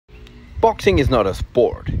boxing is not a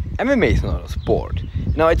sport. MMA is not a sport.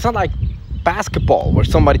 It's not like basketball where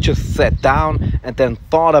somebody just sat down and then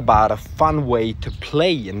thought about a fun way to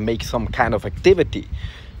play and make some kind of activity.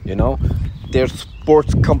 There's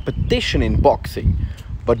sports competition in boxing,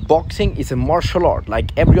 but boxing is a martial art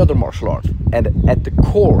like every other martial art, and at the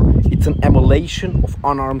core it's an emulation of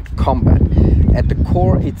unarmed combat. At the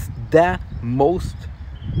core it's the most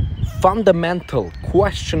fundamental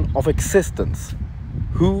question of existence: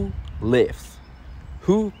 who lives,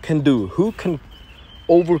 who can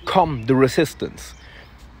overcome the resistance.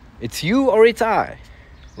 It's you or it's I.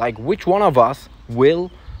 Like, which one of us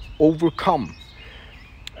will overcome?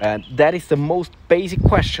 And that is the most basic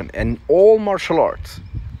question. And all martial arts,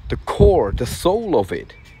 the core, the soul of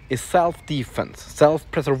it is self-defense,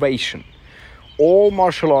 self-preservation. All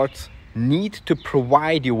martial arts need to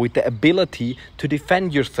provide you with the ability to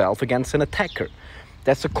defend yourself against an attacker.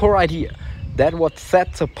 That's the core idea. That's what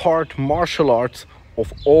sets apart martial arts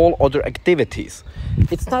of all other activities.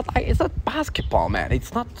 It's not basketball, man.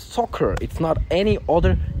 It's not soccer. It's not any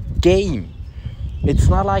other game. It's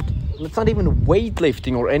not even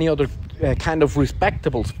weightlifting or any other kind of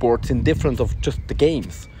respectable sports in difference of just the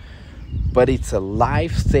games. But it's a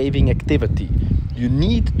life-saving activity. You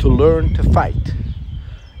need to learn to fight.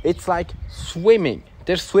 It's like swimming.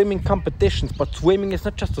 There's swimming competitions, but swimming is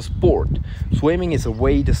not just a sport. Swimming is a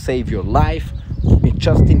way to save your life,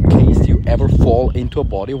 just in case you ever fall into a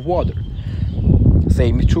body of water.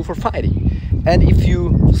 Same is true for fighting. And if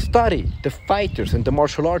you study the fighters and the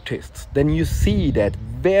martial artists, then you see that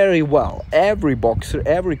very well. Every boxer,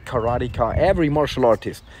 every karateka, every martial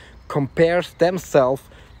artist compares themselves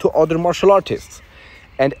to other martial artists.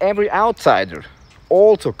 And every outsider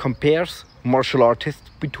also compares martial artists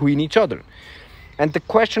between each other. And the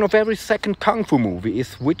question of every second Kung Fu movie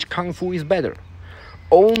is which Kung Fu is better.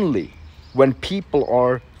 Only when people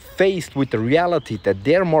are faced with the reality that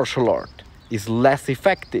their martial art is less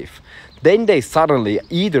effective, then they suddenly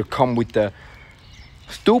either come with the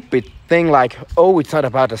stupid thing like, oh, it's not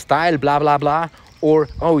about the style, blah, blah, blah, or,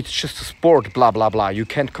 oh, it's just a sport, blah, blah, blah, you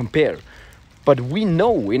can't compare. But we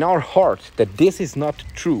know in our heart that this is not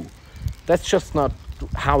true. That's just not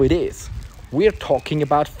how it is. We're talking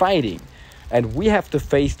about fighting. And we have to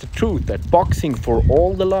face the truth that boxing, for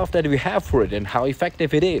all the love that we have for it and how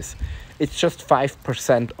effective it is, it's just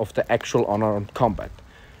 5% of the actual unarmed combat.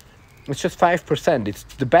 It's just 5%. It's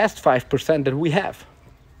the best 5% that we have.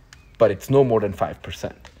 But it's no more than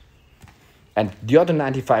 5%. And the other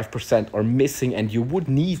 95% are missing, and you would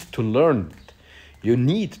need to learn it. You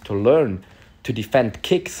need to learn to defend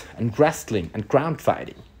kicks and wrestling and ground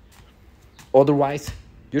fighting. Otherwise,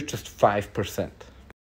 you're just 5%.